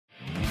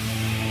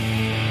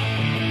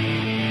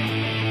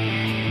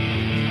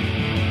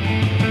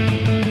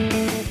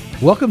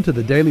Welcome to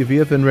the Daily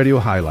VFN Radio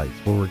Highlights,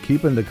 where we're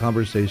keeping the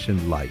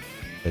conversation light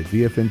at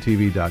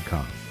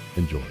VFNTV.com.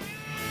 Enjoy.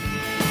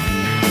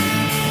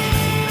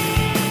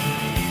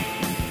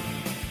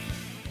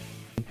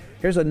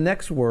 Here's a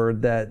next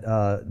word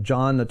that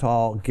John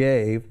Natale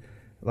gave.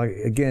 Like,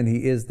 again,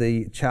 he is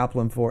the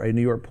chaplain for a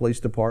New York Police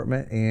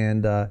Department,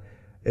 and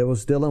it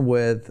was dealing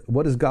with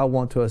what does God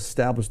want to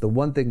establish, the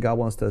one thing God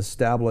wants to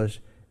establish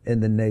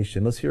in the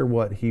nation. Let's hear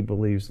what he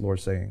believes the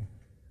Lord's saying.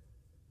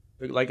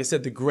 Like I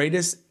said, the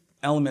greatest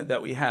element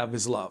that we have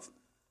is love.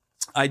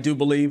 I do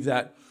believe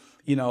that,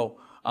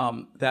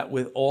 that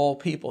with all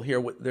people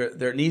here,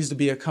 there needs to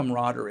be a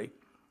camaraderie.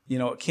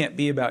 It can't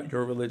be about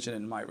your religion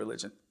and my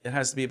religion. It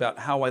has to be about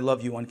how I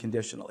love you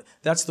unconditionally.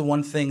 That's the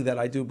one thing that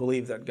I do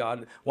believe that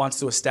God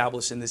wants to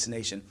establish in this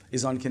nation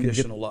is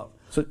unconditional love.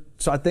 So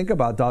I think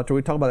about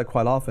we talk about it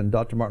quite often,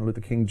 Dr. Martin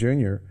Luther King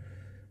Jr.,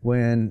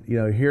 when,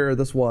 here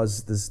this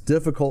was this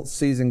difficult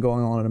season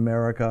going on in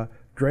America,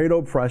 great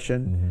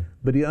oppression,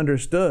 but he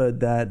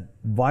understood that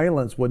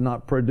violence would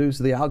not produce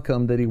the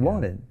outcome that he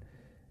wanted.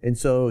 And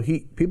so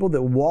people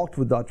that walked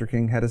with Dr.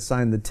 King had to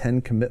sign the 10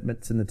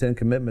 commitments, and the 10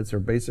 commitments are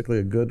basically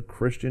a good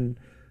Christian,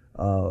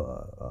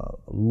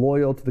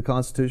 loyal to the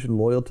Constitution,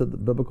 loyal to the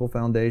biblical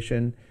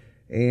foundation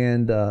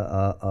and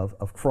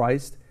of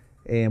Christ.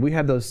 And we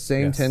have those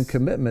same 10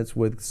 commitments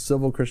with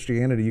civil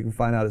Christianity. You can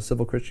find out at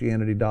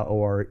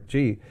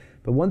civilchristianity.org.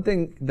 But one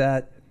thing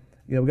that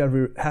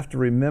we have to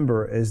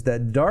remember is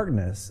that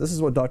darkness, this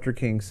is what Dr.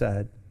 King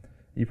said.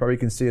 You probably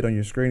can see it on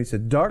your screen. He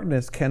said,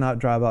 darkness cannot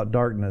drive out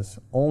darkness.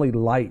 Only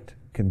light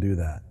can do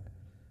that.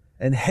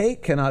 And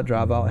hate cannot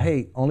drive out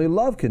hate. Only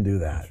love can do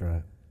that. That's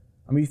right.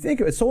 I mean,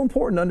 it's so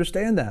important to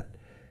understand that.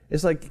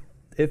 It's like,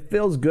 it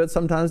feels good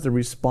sometimes to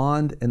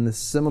respond in the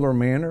similar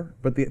manner.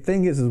 But the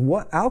thing is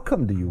what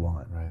outcome do you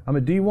want? Right. I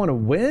mean, do you want to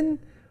win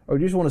or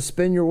do you just want to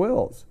spin your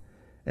wheels?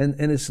 And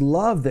it's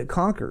love that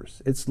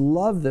conquers. It's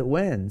love that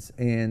wins.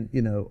 And,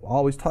 I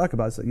always talk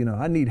about,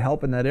 I need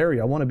help in that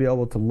area. I want to be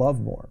able to love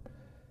more.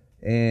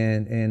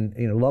 And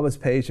love is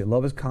patient,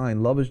 love is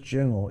kind, love is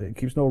gentle. It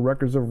keeps no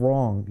records of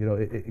wrong.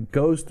 It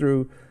goes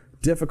through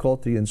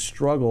difficulty and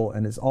struggle,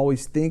 and it's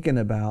always thinking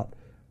about,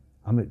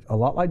 a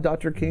lot like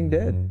Dr. King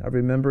did. I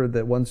remember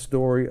that one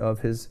story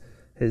of his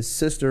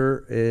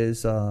sister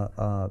is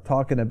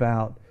talking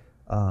about,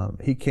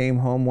 he came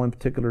home one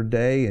particular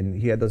day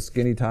and he had those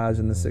skinny ties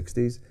in the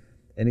 60s,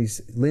 and he's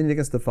leaning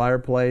against the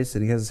fireplace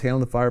and he has his hand on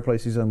the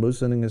fireplace. He's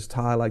unloosening his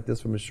tie like this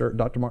from his shirt,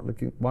 Dr.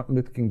 Martin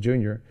Luther King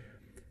Jr.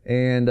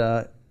 And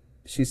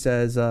she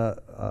says,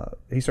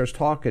 he starts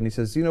talking. He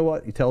says, you know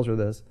what? He tells her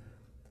this.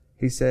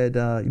 He said,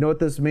 you know what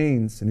this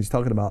means? And he's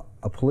talking about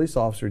a police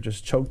officer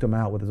just choked him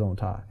out with his own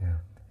tie. Yeah.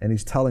 And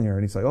he's telling her,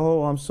 and he's like,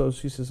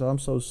 she says, I'm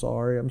so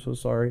sorry.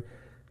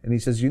 And he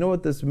says, you know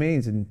what this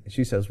means? And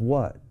she says,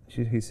 what?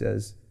 He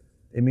says,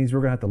 it means we're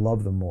going to have to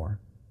love them more.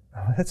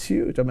 That's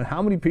huge. I mean,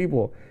 how many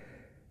people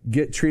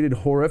get treated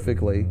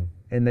horrifically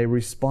and they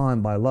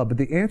respond by love? But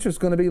the answer is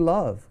going to be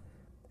love.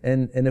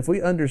 And if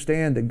we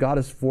understand that God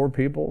is for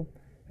people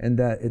and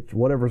that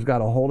whatever's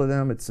got a hold of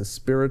them, it's a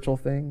spiritual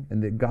thing,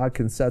 and that God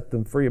can set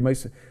them free.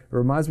 It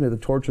reminds me of the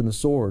torch and the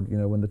sword.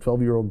 When the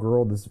 12-year-old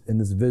girl in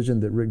this vision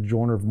that Rick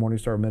Joyner of Morning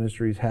Star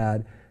Ministries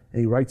had,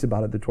 and he writes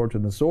about it, the torch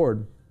and the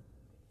sword.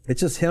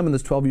 It's just him and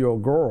this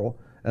 12-year-old girl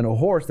and a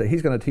horse that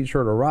he's going to teach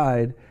her to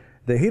ride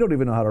that he don't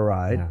even know how to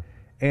ride. Yeah.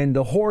 And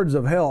the hordes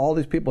of hell, all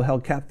these people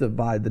held captive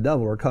by the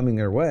devil, are coming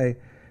their way.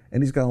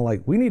 And he's going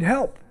like, we need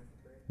help.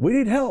 We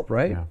need help,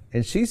 right? Yeah.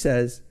 And she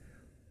says,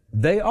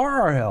 they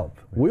are our help.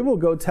 We will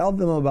go tell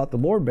them about the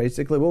Lord,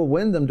 basically. We'll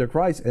win them to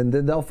Christ, and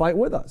then they'll fight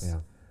with us. Yeah.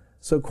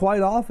 So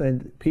quite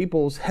often,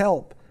 people's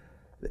help,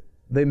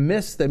 they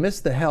miss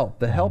the help.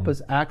 The help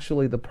is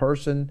actually the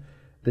person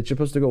that you're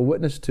supposed to go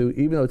witness to,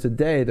 even though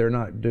today they're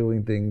not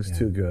doing things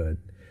too good.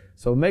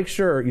 So make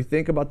sure you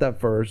think about that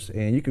first,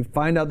 and you can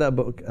find out that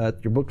book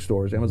at your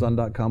bookstores.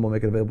 Amazon.com will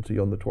make it available to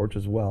you on the torch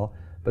as well.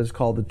 But it's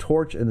called The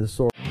Torch and the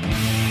Sword.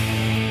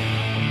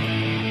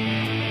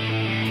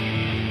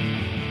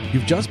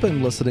 You've just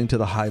been listening to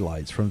the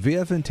highlights from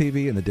VFN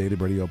TV and the Daily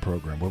Radio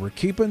program, where we're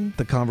keeping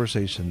the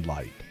conversation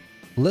light.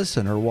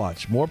 Listen or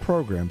watch more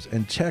programs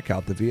and check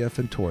out the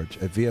VFN Torch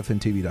at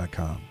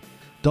VFNTV.com.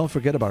 Don't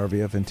forget about our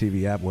VFN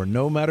TV app, where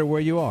no matter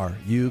where you are,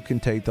 you can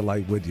take the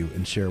light with you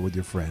and share with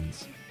your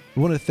friends.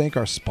 We want to thank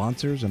our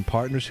sponsors and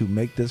partners who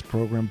make this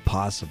program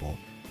possible.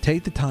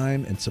 Take the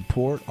time and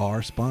support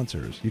our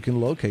sponsors. You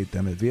can locate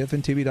them at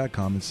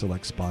VFNTV.com and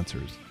select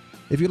sponsors.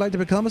 If you'd like to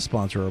become a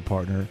sponsor or a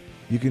partner,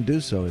 you can do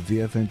so at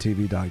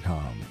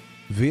VFNTV.com.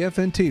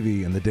 VFN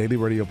TV and the Daily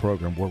Radio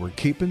program, where we're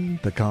keeping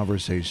the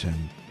conversation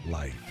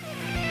light.